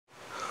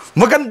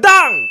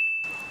Magandang,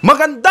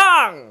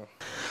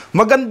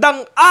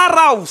 magandang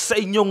araw sa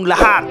inyong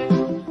lahat.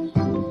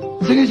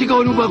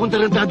 Sinisigaw mo ba akong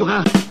tarantado ka?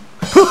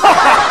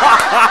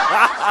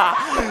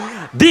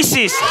 This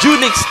is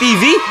Junix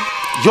TV,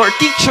 your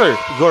teacher,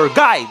 your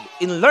guide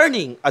in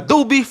learning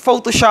Adobe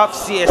Photoshop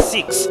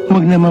CS6.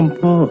 Wag naman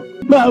po.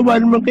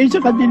 Maawa naman kayo sa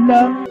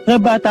kanila. Nga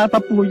bata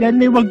pa po yan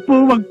eh. Wag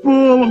po.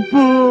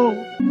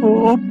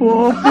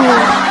 Opo.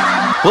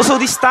 Also,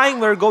 this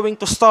time, we're going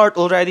to start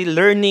already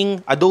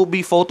learning Adobe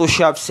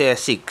Photoshop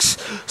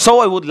CS6. So,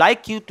 I would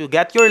like you to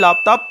get your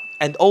laptop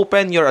and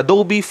open your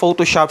Adobe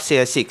Photoshop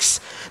CS6.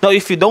 Now,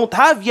 if you don't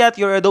have yet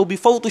your Adobe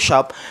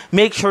Photoshop,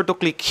 make sure to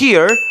click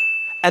here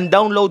and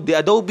download the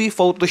Adobe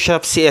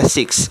Photoshop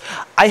CS6.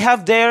 I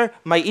have there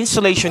my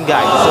installation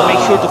guide, so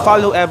make sure to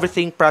follow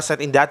everything present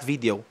in that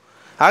video.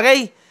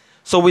 Okay?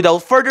 So,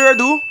 without further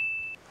ado,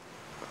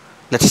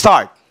 let's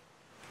start.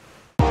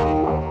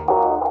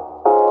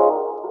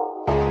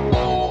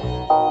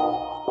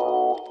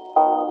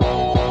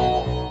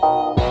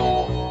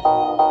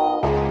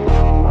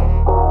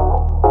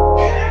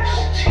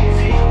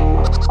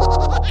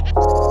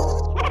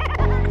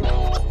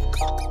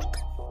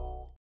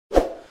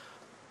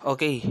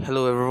 Okay,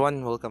 hello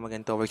everyone, welcome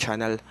again to our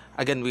channel.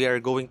 Again, we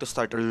are going to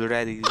start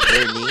already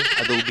learning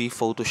Adobe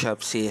Photoshop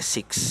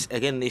CS6.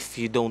 Again, if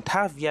you don't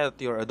have yet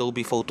your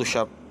Adobe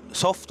Photoshop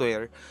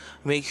software,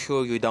 make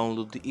sure you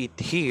download it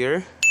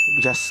here.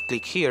 Just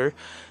click here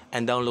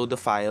and download the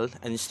file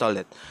and install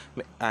it.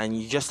 And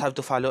you just have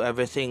to follow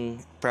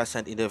everything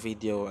present in the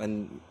video,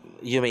 and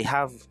you may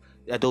have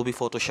Adobe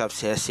Photoshop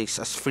CS6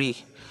 as free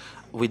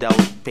without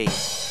pay.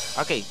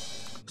 Okay.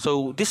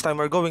 So this time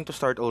we're going to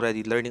start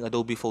already learning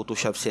Adobe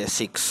Photoshop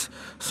CS6.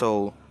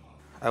 So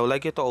I would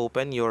like you to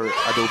open your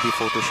Adobe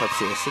Photoshop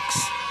CS6,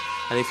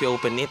 and if you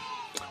open it,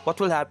 what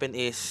will happen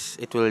is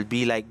it will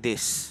be like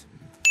this,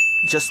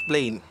 just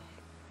plain.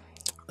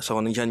 So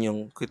nandiyan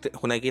yung,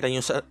 kung nakikita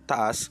nyo sa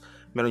taas,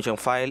 meron siyang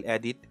file,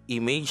 edit,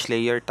 image,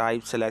 layer,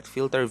 type, select,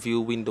 filter,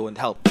 view, window,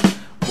 and help.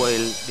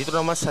 Well, dito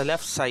naman sa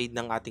left side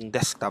ng ating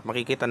desktop,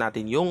 makikita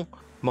natin yung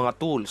mga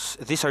tools.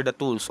 These are the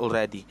tools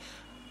already.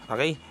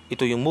 Okay,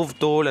 ito yung move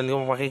tool, and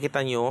yung makikita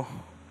nyo,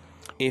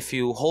 if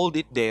you hold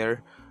it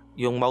there,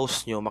 yung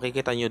mouse nyo,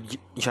 makikita nyo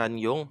dyan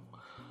yung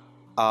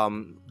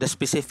the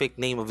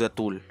specific name of the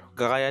tool.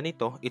 Kagaya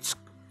nito, it's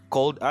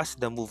called as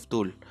the move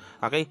tool.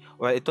 Okay,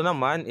 well, ito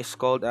naman is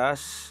called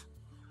as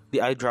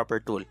the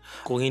eyedropper tool.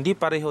 Kung hindi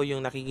pareho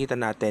yung nakikita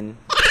natin,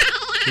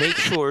 make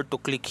sure to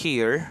click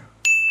here.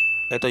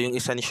 Ito yung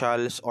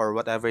essentials or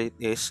whatever it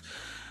is,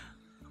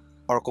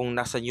 or kung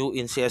nasa new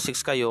in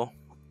CS6 kayo,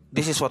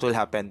 this is what will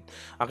happen.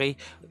 Okay?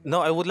 Now,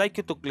 I would like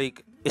you to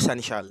click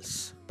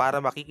Essentials para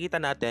makikita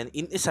natin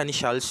in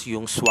Essentials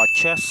yung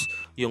swatches,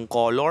 yung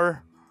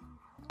color,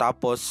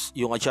 tapos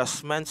yung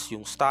adjustments,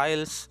 yung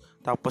styles,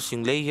 tapos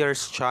yung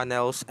layers,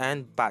 channels,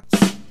 and paths.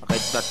 Okay?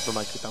 That's to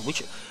makikita.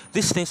 Which,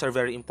 these things are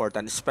very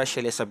important,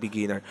 especially as a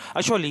beginner.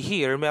 Actually,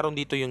 here, meron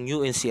dito yung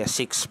new in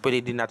CS6.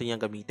 Pwede din natin yung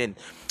gamitin.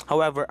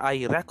 However,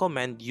 I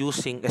recommend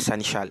using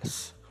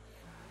Essentials.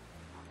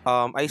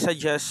 I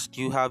suggest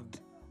you have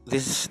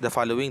this is the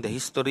following: the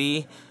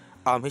history.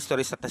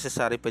 History is not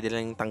necessary, pwede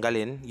lang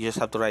tanggalin. You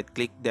just have to right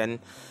click, then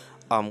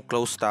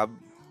close tab,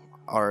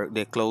 or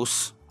the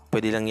close,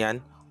 pwede lang yan.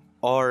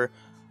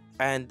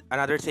 And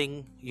another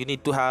thing, you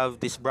need to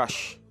have this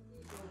brush,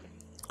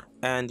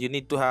 and you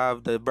need to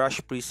have the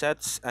brush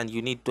presets, and you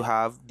need to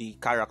have the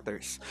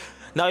characters.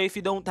 Now, if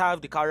you don't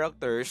have the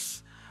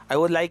characters, I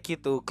would like you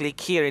to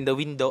click here in the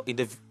window,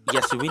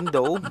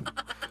 window.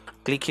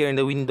 Click here in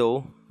the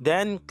window,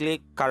 then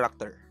click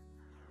character.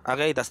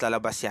 Okay, tas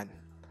lalabas yan.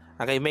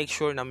 Okay, make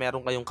sure na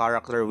meron kayong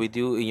character with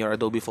you in your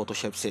Adobe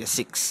Photoshop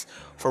CS6.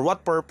 For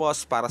what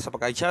purpose? Para sa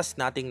pag-adjust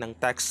natin ng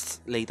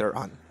text later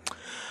on.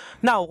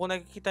 Now, kung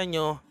nakikita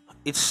nyo,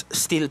 it's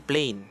still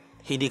plain.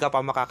 Hindi ka pa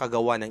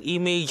makakagawa ng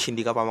image,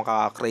 hindi ka pa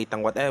makaka-create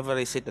ng whatever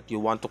is it that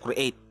you want to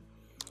create.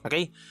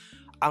 Okay?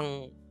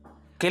 Ang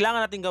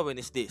kailangan natin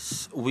gawin is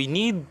this. We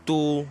need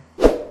to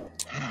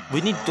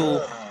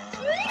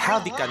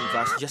have the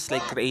canvas just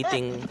like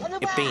creating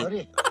a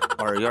paint.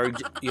 Or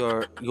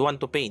you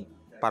want to paint,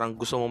 parang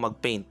gusto mo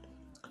mag-paint.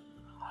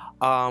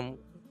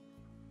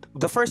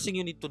 The first thing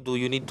you need to do,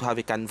 you need to have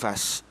a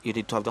canvas. You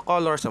need to have the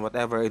colors and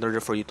whatever in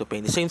order for you to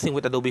paint. The same thing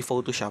with Adobe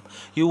Photoshop.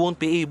 You won't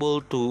be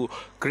able to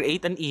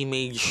create an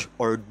image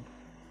or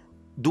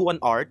do an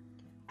art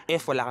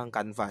if wala kang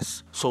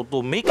canvas. So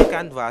to make a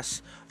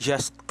canvas,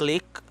 just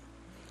click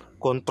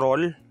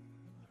Control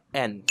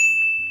N.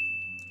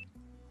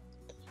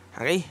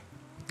 Okay?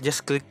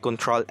 Just click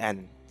Control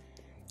N.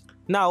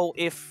 Now,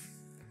 if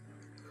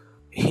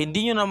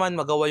hindi nyo naman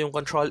magawa yung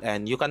Control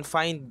N, you can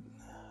find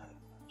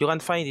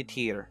it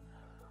here.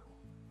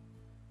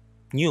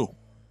 New.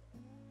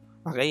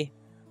 Okay?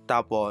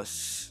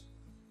 Tapos,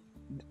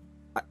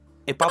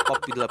 a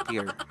pop-up will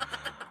appear.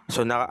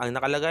 So, ang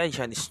nakalagay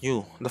dyan is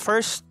new. The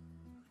first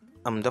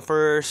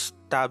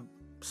tab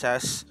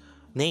says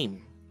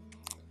name.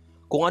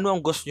 Kung ano ang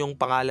gusto nyong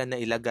pangalan na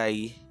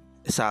ilagay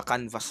sa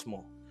canvas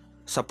mo,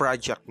 sa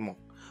project mo.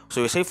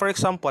 So, say for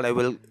example, I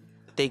will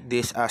take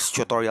this as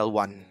tutorial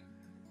 1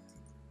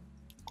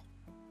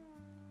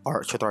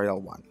 or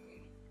tutorial 1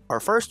 or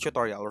first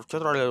tutorial or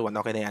tutorial 1.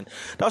 Okay na yan.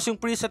 Tapos yung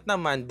preset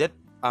naman that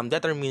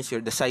determines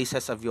the size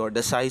and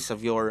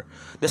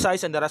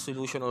the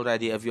resolution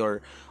already of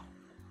your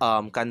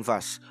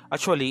canvas.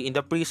 Actually, in the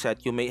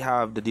preset, you may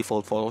have the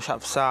default Photoshop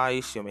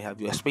size, you may have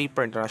US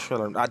paper,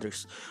 international, and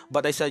others.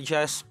 But I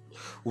suggest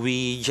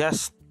we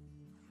just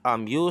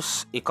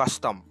use a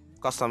custom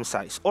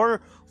size.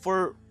 Or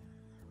for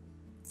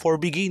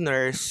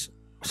beginners,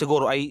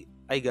 siguro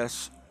I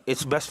guess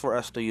it's best for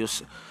us to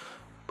use,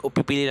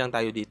 pipili lang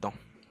tayo dito.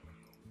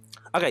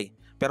 Okay,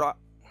 pero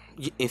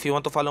if you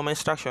want to follow my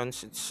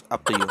instructions, it's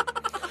up to you.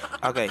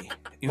 Okay,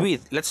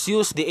 let's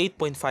use the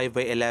 8.5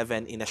 by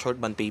 11 in a short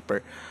band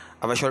paper.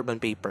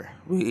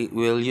 We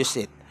will use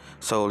it.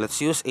 So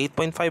let's use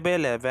 8.5 by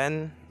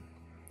 11.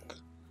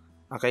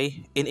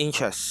 Okay, in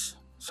inches.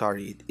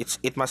 Sorry,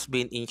 it must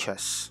be in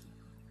inches.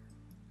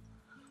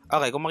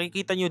 Okay, kung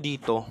makikita nyo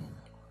dito,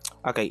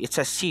 okay, it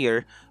says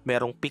here,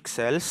 merong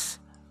pixels,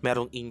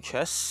 merong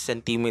inches,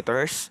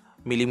 centimeters,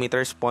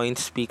 millimeters,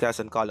 points, picas,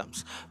 and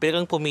columns. Pwede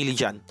kang pumili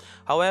dyan.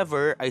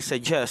 However, I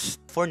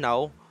suggest, for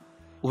now,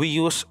 we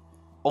use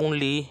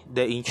only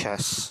the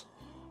inches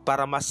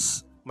para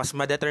mas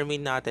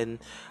ma-determine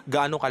natin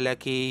gaano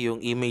kalaki yung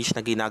image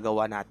na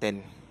ginagawa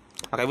natin.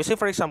 Okay, we say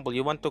for example,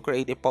 you want to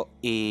create a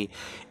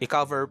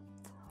cover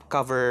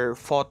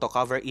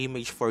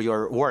image for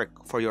your work,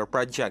 for your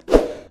project.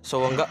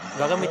 So,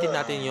 gagamitin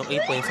natin yung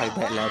 8.5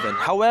 by 11.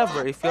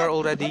 However, if you're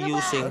already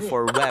using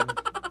for web,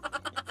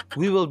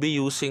 we will be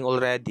using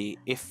already,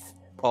 if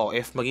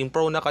maging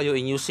pro na kayo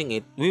in using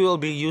it, we will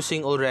be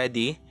using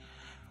already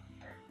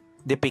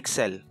the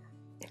pixel.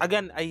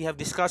 Again, I have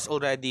discussed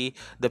already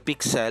the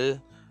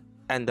pixel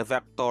and the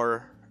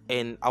vector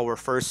in our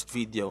first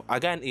video.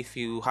 Again, if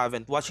you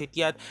haven't watched it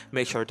yet,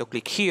 make sure to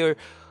click here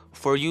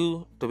for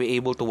you to be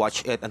able to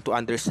watch it and to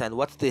understand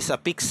what is a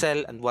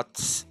pixel and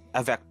what's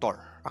a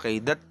vector.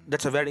 Okay,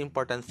 that's a very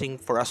important thing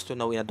for us to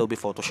know in Adobe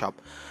Photoshop.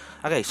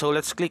 Okay, so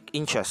let's click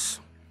inches.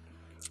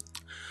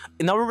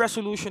 In our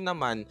resolution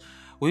naman,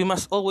 we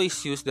must always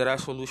use the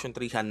resolution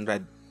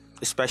 300.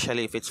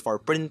 Especially if it's for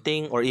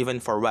printing or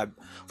even for web.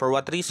 For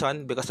what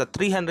reason? Because the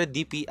 300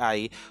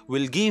 dpi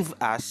will give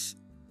us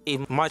a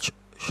much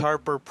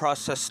sharper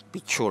processed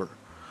picture.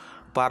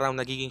 Parang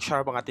nagiging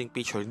sharp ang ating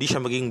picture, hindi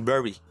siya magiging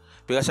blurry.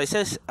 Because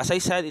as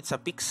I said, it's a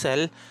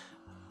pixel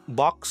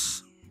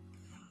box,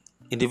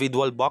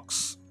 individual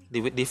box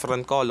with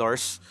different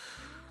colors.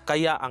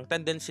 Kaya ang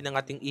tendency ng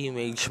ating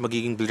image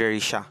magiging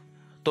blurry siya.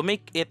 To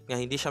make it nga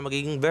hindi siya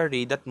magiging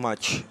blurry that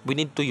much, we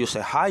need to use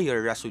a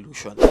higher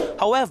resolution.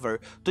 However,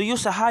 to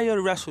use a higher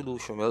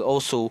resolution will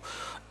also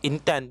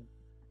intend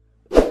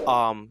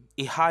a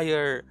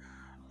higher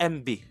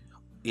MB.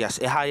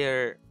 Yes, a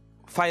higher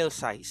file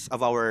size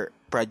of our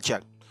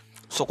project.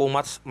 So kung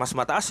mas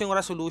mataas yung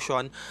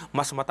resolution,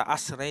 mas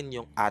mataas rin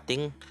yung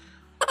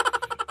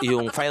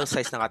file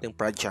size ng ating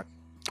project.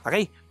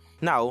 Okay?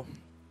 Now,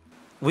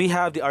 we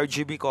have the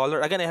RGB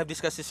color. Again, I have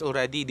discussed this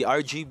already. The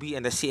RGB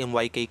and the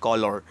CMYK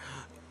color.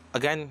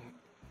 Again,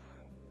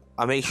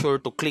 make sure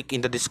to click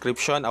in the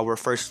description our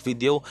first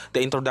video,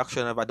 the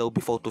introduction of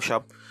Adobe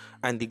Photoshop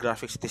and the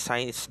graphics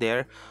design is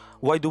there.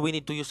 Why do we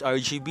need to use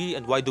RGB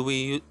and when do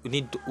we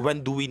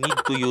need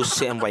to use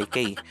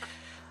CMYK?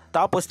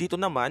 Tapos dito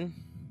naman,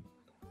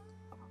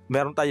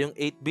 meron tayong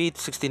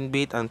 8-bit,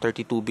 16-bit, and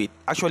 32-bit.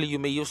 Actually,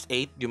 you may use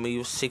 8, you may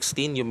use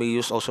 16, you may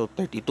use also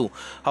 32.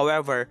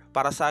 However,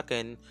 para sa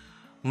akin,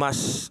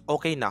 mas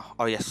okay na.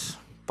 Oh yes.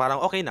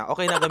 Parang okay na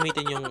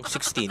gamitin yung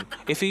 16.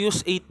 If you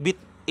use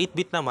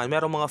 8-bit naman,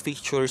 merong mga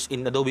features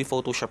in Adobe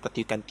Photoshop that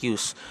you can't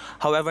use.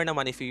 However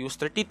naman, if you use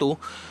 32,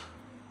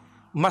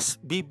 mas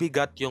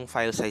bibigat yung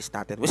file size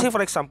natin. We say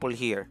for example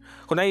here,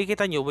 kung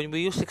nakikita nyo, when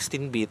we use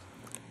 16-bit,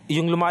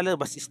 yung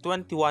lumalabas is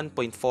 21.4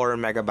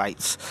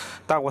 megabytes.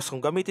 Tapos kung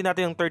gamitin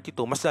natin yung 32,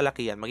 mas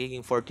lalaki yan,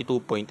 magiging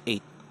 42.8.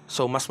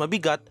 So, mas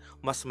mabigat,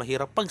 mas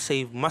mahirap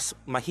pag-save, mas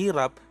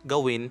mahirap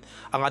gawin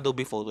ang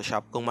Adobe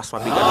Photoshop kung mas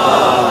mabigat.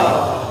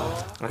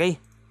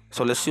 Okay?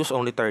 So, let's use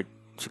only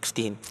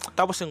 16.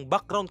 Tapos, yung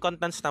background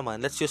contents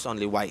naman, let's use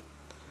only white.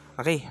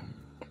 Okay?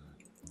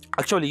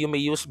 Actually, you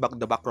may use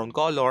the background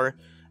color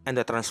and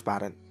the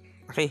transparent.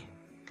 Okay?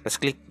 Let's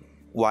click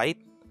white.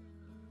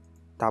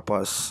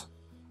 Tapos,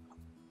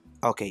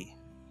 okay.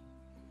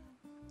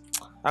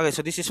 Okay,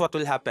 so this is what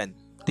will happen.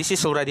 This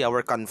is already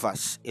our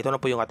canvas. Ito na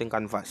po yung ating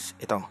canvas.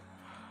 Ito.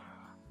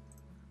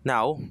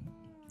 Now,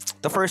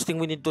 the first thing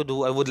we need to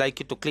do, I would like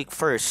you to click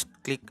first.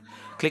 Click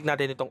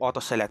natin itong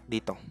auto-select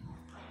dito.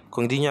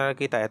 Kung hindi nyo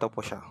nakikita, ito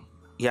po siya.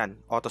 Yan,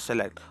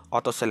 auto-select.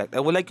 Auto-select.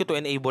 I would like you to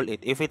enable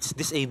it. If it's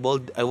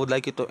disabled, I would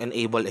like you to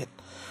enable it.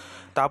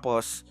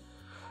 Tapos,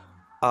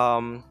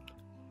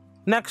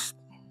 next,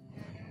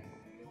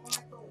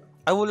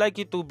 I would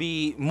like you to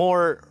be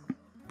more...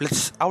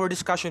 Our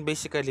discussion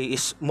basically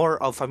is more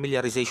of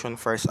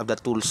familiarization first of the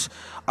tools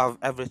of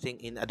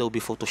everything in Adobe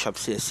Photoshop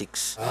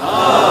CS6.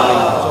 Okay.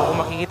 So kung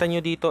makikita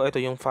nyo dito,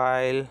 ito yung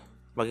file.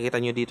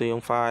 Makikita nyo dito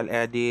yung file,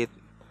 edit,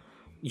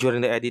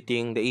 during the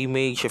editing the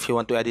image, if you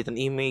want to edit an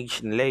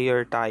image in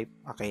layer type.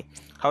 Okay,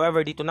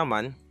 however dito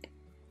naman,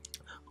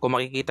 kung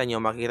makikita nyo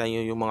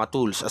yung mga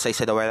tools. As I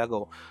said a while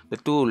ago, the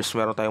tools,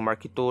 meron tayong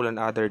marquee tool and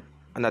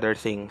other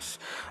things.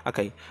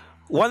 Okay,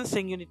 one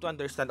thing you need to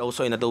understand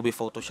also in Adobe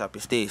Photoshop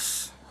is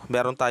this.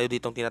 Meron tayo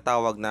ditong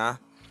tinatawag na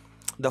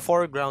the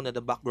foreground and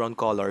the background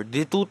color.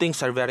 The two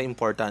things are very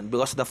important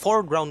because the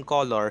foreground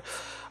color,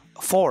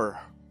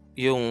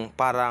 yung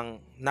parang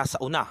nasa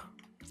una.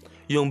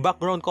 Yung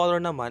background color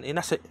naman,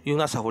 yung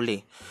nasa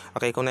huli.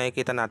 Okay, kung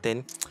nakikita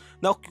natin.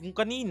 Now, kung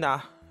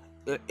kanina,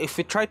 if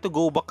we try to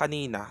go back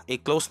kanina,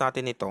 i-close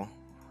natin ito.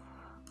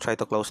 Try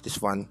to close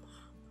this one.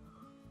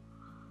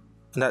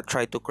 And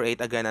try to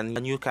create again a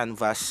new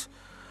canvas.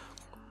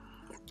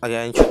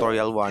 Again,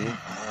 tutorial 1.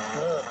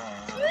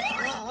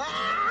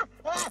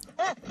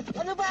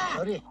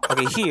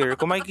 Okay, here,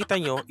 kung makikita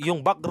nyo,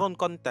 yung background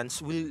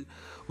contents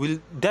will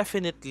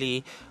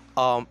definitely,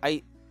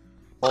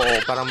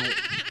 parang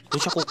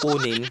kung siya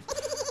kukunin,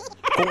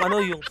 kung ano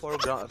yung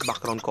foreground at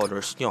background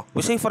colors nyo.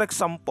 We say, for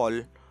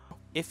example,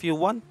 if you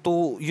want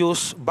to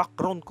use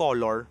background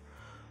color,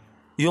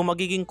 yung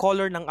magiging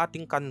color ng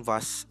ating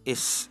canvas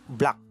is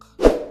black.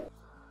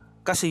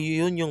 Kasi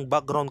yun yung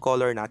background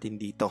color natin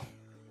dito.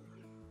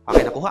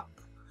 Okay, nakuha.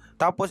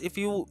 Tapos, if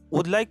you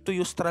would like to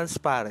use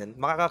transparent,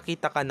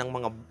 makakakita ka ng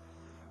mga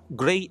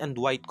gray and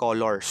white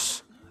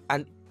colors.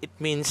 And it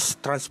means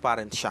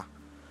transparent siya.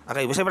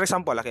 Okay, say for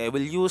example, okay, I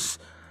will use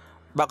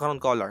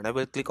background color. And I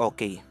will click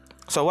OK.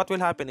 So, what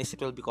will happen is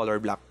it will be color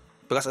black.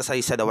 Because as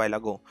I said a while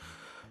ago.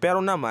 Pero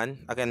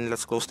naman, again,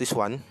 let's close this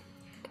one.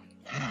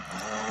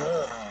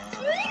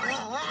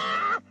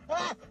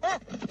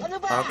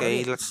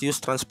 Okay, let's use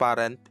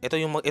transparent. Ito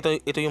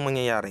yung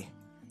mangyayari.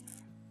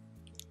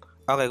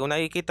 Okay, kung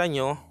nakikita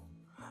nyo,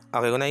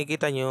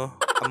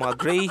 ang mga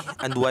gray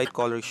and white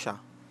colors siya.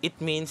 It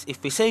means if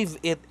we save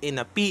it in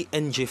a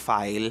PNG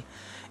file,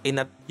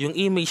 yung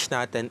image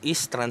natin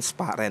is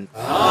transparent.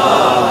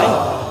 Okay?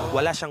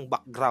 Wala siyang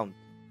background.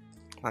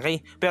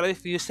 Okay? Pero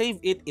if you save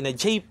it in a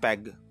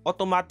JPEG,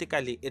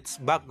 automatically its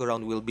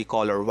background will be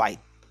color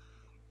white.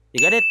 You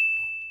get it?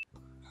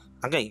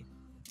 Okay.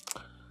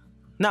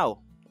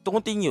 Now, to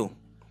continue.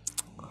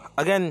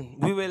 Again,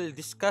 we will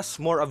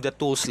discuss more of the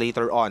tools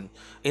later on.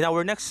 In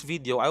our next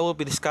video, I will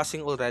be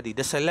discussing already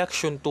the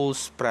selection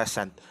tools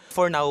present.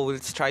 For now, we'll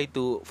try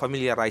to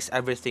familiarize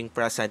everything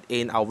present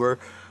in our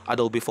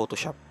Adobe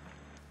Photoshop.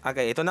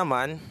 Okay, ito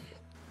naman,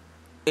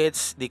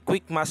 it's the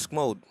quick mask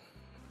mode.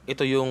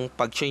 Ito yung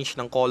pag-change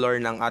ng color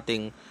ng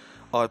ating,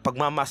 or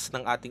pagmamask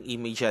ng ating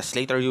images.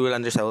 Later, you will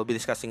understand. We'll be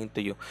discussing it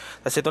to you.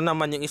 Tapos ito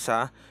naman yung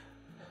isa,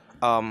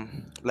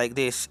 like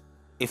this.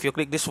 If you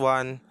click this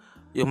one,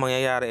 yung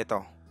mangyayari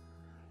ito.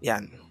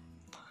 Yan.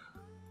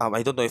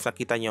 I don't know if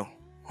nakita nyo.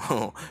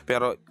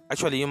 Pero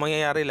actually, yung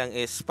mangyayari lang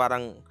is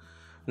parang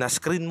na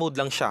screen mode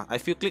lang siya.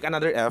 If you click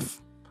another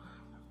F,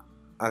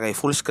 okay,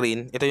 full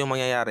screen, ito yung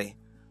mangyayari.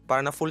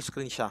 Para na full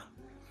screen siya.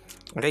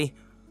 Okay?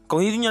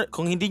 Kung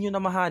hindi nyo na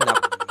mahanap,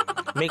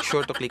 make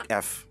sure to click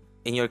F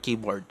in your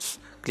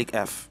keyboards. Click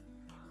F.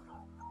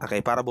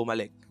 Okay, para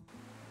bumalik.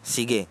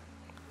 Sige.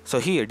 So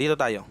here, dito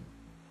tayo.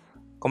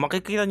 Kung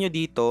makikita nyo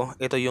dito,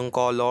 ito yung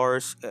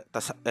colors,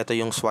 ito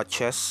yung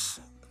swatches,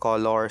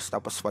 colors,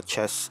 tapos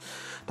swatches.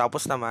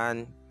 Tapos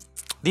naman,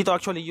 dito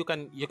actually you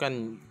can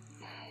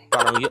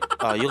parang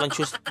you can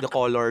choose the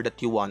color that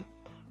you want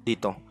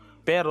dito.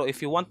 Pero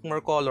if you want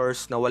more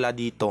colors na wala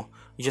dito,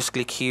 you just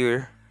click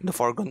here, the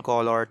foreground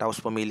color,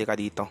 tapos pumili ka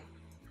dito.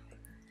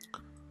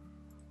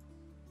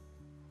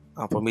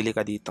 Pumili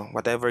ka dito,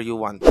 whatever you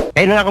want.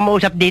 Kayo na ako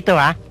mausap dito,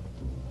 ha?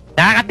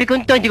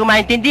 Nakakapikon to, hindi ko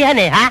maintindihan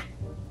eh, ha?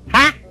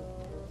 Ha?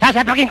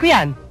 Sasapakin ko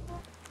yan.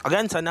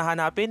 Again, saan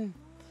nahanapin?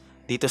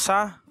 Dito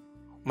sa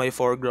my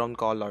foreground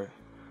color.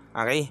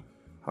 Okay?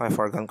 My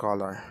foreground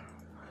color.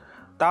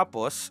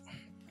 Tapos,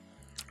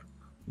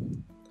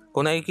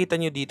 kung nakikita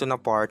nyo dito na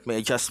part,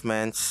 may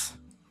adjustments.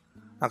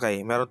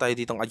 Okay, meron tayo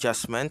ditong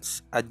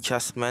adjustments,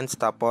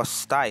 tapos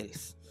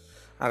styles.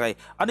 Okay,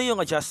 ano yung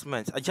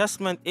adjustments?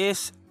 Adjustment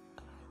is,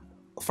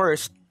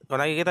 first, kung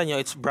nakikita nyo,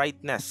 it's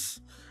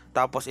brightness.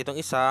 Tapos, itong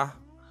isa,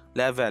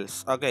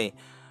 levels. Okay,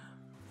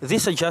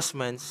 these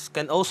adjustments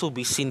can also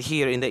be seen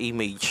here in the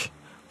image.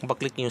 Kung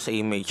pag-click nyo sa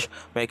image,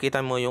 makikita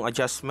mo yung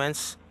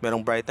adjustments,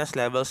 merong brightness,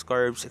 levels,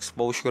 curves,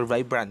 exposure,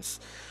 vibrance.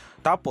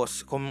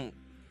 Tapos,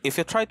 if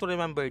you try to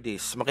remember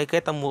this,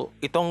 makikita mo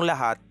itong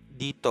lahat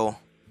dito,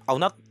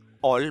 not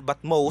all,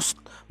 but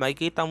most,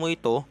 makikita mo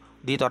ito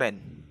dito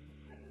rin.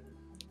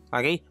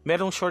 Okay?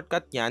 Merong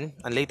shortcut yan,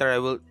 and later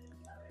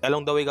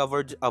along the way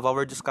of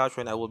our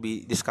discussion, I will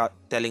be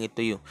telling it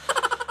to you.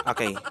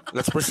 Okay,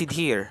 let's proceed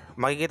here.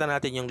 Makikita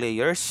natin yung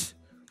layers,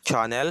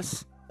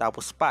 channels,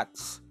 tapos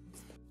paths.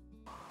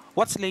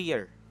 What's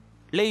layer?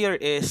 Layer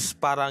is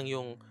parang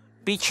yung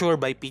picture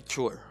by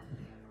picture.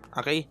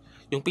 Okay?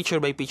 Yung picture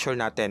by picture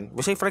natin.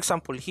 We say for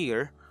example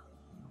here,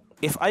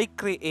 if I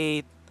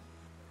create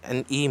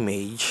an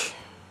image.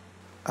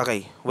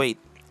 Okay, wait.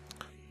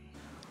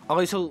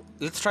 Okay, so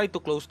let's try to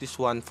close this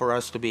one for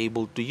us to be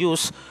able to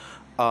use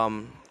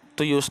to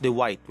to use the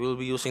white. We will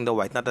be using the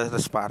white, not the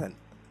transparent.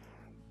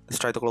 Let's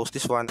try to close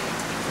this one.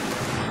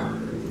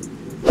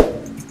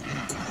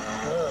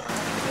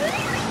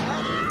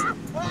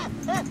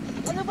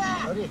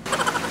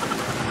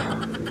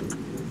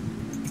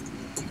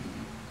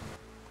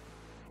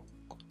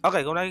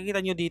 Okay, kung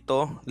nakikita nyo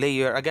dito,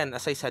 layer, again,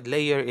 as I said,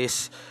 layer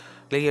is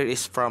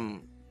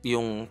from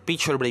yung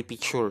picture by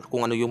picture.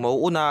 Kung ano yung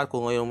mauuna,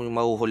 kung ano yung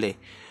mauhuli.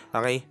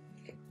 Okay?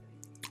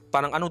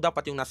 Parang ano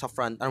dapat yung nasa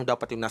front, ano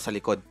dapat yung nasa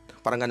likod.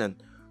 Parang ganun.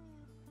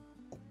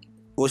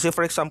 O say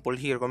for example,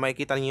 here, kung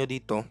makikita niyo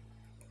dito,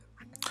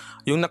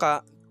 yung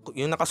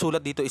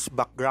nakasulat dito is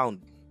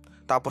background.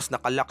 Tapos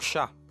naka-lock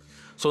siya.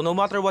 So no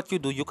matter what you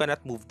do, you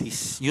cannot move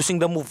this. Using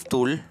the move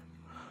tool,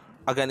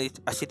 again,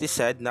 as it is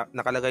said,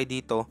 nakalagay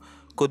dito,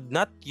 could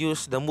not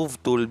use the move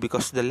tool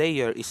because the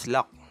layer is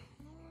locked.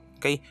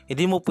 Okay?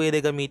 Hindi mo pwede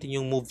gamitin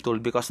yung move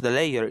tool because the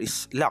layer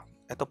is locked.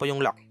 Ito pa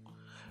yung lock.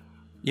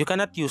 You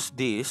cannot use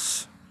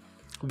this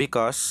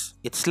because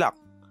it's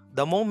locked.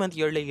 The moment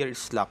your layer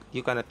is locked,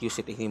 you cannot use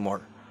it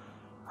anymore.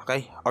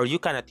 Okay? Or you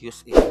cannot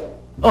use it.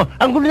 Oh,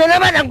 ang gulo na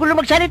naman! Ang gulo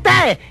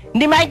magsalita eh!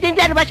 Hindi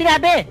maintindihan ba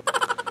sinabi?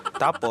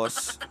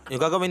 Tapos, yung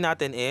gagawin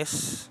natin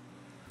is,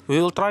 we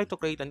will try to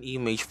create an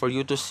image for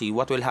you to see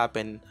what will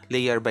happen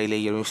layer by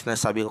layer, yung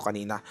sinasabi ko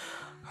kanina.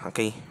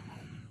 Okay?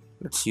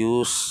 Let's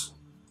use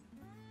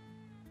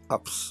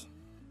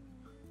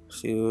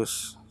Let's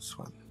use this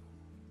one.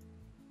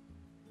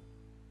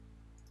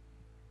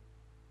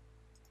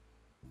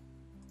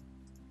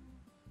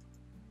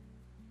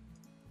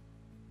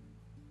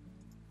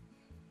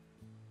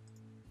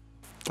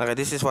 Okay,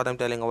 this is what I'm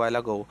telling a while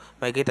ago.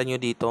 Makikita nyo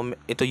dito,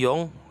 ito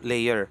yung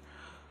layer.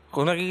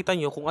 Kung nakikita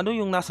nyo, kung ano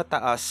yung nasa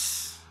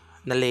taas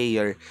na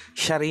layer,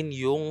 siya rin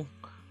yung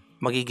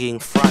magiging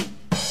front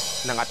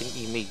ng ating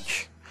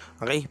image.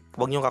 Okay?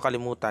 Huwag nyo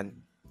kakalimutan.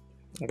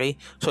 Okay?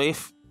 So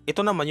if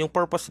ito naman, yung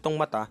purpose itong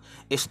mata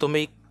is to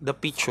make the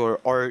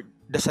picture or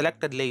the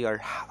selected layer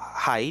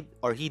hide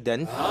or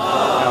hidden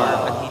or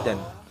unhidden.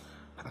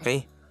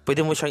 Okay?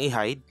 Pwede mo siyang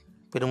i-hide,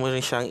 pwede mo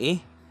rin siyang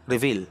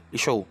i-reveal,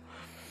 i-show.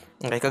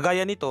 Okay,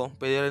 kagaya nito,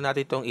 pwede rin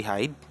natin itong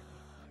i-hide.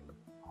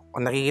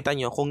 Kung nakikita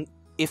nyo, kung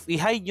if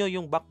i-hide nyo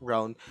yung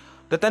background,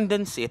 the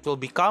tendency, it will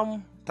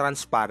become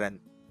transparent.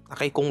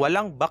 Okay, kung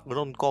walang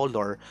background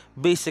color,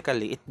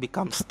 basically, it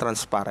becomes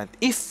transparent.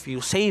 If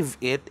you save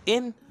it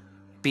in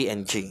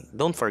PNG.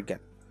 Don't forget.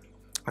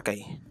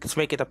 Okay, let's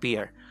make it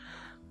appear.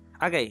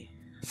 Okay,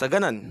 sa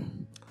ganun.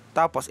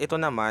 Tapos, ito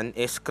naman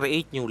is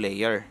create new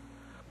layer.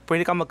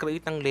 Pwede ka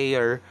mag-create ng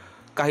layer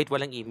kahit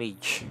walang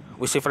image.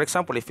 We say, for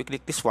example, if you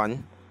click this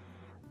one,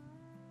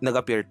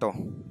 nag-appear to.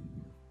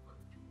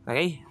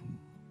 Okay?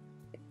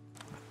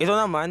 Ito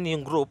naman,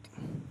 yung group,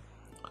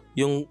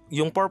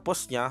 yung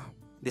purpose niya,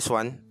 this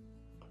one,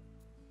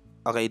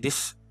 okay,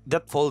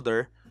 that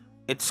folder,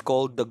 it's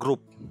called the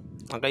group.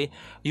 Okay?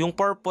 Yung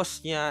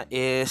purpose niya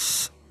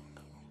is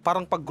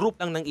parang pag-group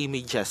lang ng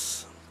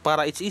images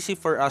para it's easy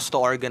for us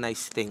to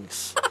organize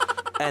things.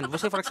 And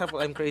say for example,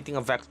 I'm creating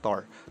a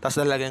vector,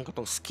 tapos lalagyan ko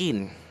tong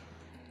skin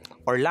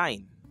or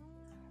line.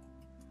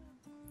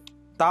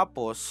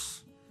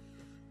 Tapos,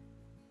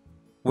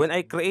 when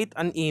I create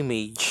an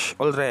image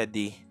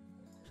already,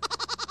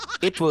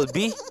 it will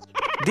be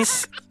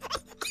this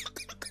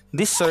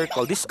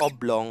circle, this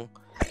oblong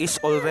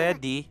is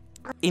already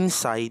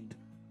inside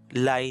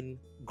line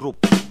group.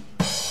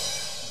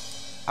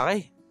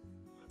 Okay?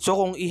 So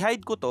kung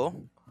i-hide ko to,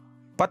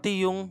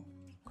 pati yung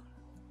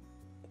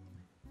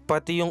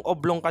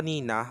oblong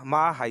kanina,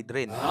 ma-hide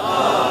rin.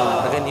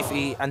 Again, if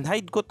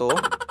i-unhide ko to,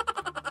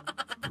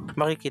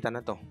 makikita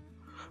na to.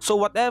 So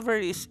whatever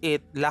is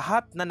it,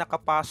 lahat na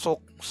nakapasok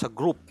sa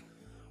group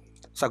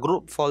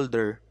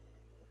folder,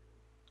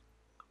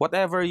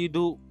 whatever you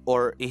do,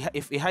 or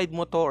if i-hide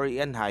mo to or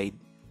i-unhide,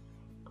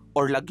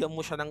 or lagyan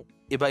mo siya ng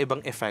iba-ibang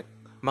effect,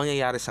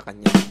 mangyayari sa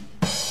kanya.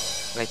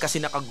 Okay,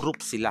 kasi naka-group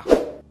sila.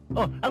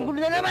 Oh, ang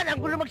gulo na naman, ang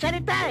gulo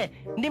magsalita eh.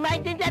 Hindi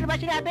maintindihan ba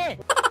sinabi?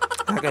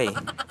 Okay.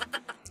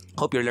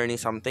 Hope you're learning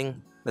something.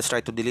 Let's try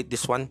to delete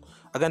this one.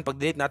 Again,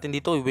 pag delete natin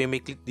dito, we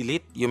may click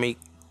delete. You may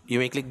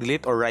click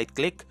delete or right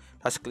click.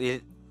 Tapos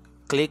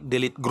click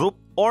delete group,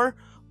 or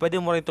pwede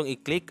mo rin itong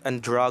i-click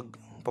and drag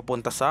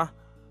papunta sa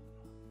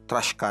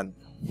trash can.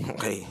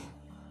 Okay.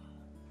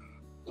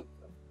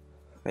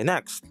 Okay,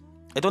 next.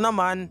 Ito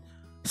naman,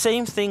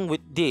 same thing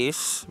with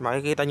this.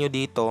 Makikita nyo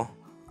dito,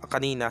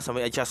 kanina sa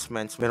may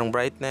adjustments, merong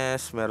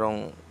brightness,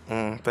 merong,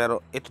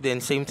 pero ito din,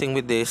 same thing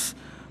with this.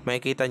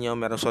 Makikita nyo,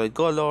 merong solid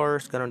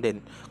colors, ganun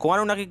din. Kung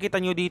anong nakikita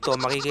nyo dito,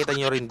 makikita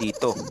nyo rin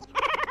dito.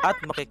 At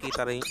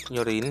makikita rin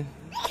nyo rin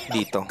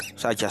dito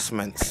sa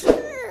adjustments.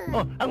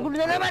 Oh, ang gulo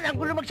na naman, ang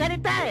gulo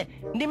magsalita eh.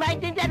 Hindi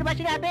maintindihan ba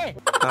sinabi?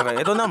 Okay,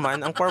 ito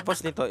naman, ang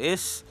purpose nito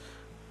is,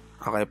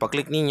 okay,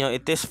 pag-click ninyo,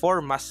 it is for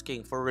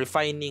masking, for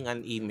refining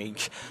an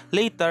image.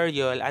 Later,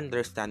 you'll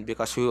understand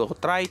because we will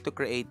try to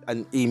create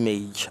an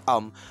image.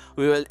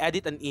 We will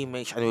edit an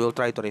image and we will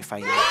try to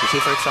refine it. You see,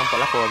 for example,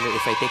 ako,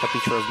 if I take a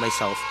picture of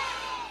myself,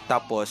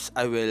 tapos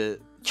I will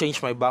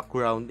change my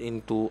background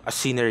into a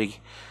scenery.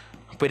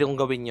 Pwede kong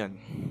gawin yon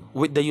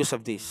with the use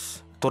of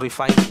this. to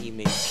refine the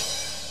image.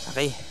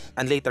 Okay,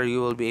 and later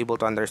you will be able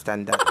to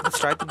understand that. Let's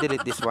try to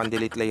delete this one,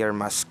 delete layer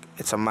mask.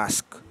 It's a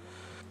mask.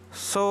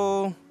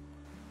 So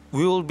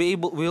we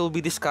will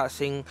be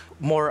discussing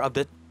more of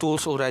the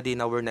tools already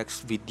in our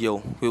next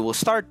video. We will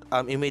start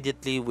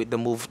immediately with the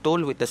move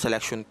tool, with the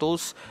selection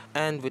tools,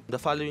 and with the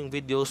following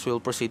videos we'll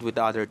proceed with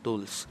the other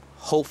tools.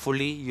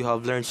 Hopefully you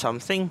have learned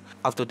something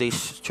of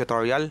today's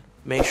tutorial.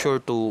 Make sure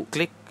to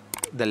click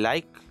the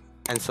like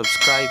and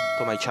subscribe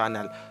to my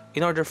channel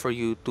in order for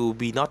you to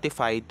be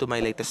notified to my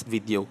latest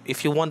video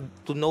if you want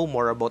to know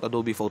more about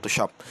Adobe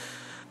Photoshop.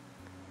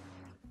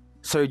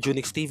 Sir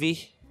Junix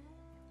TV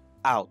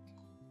out.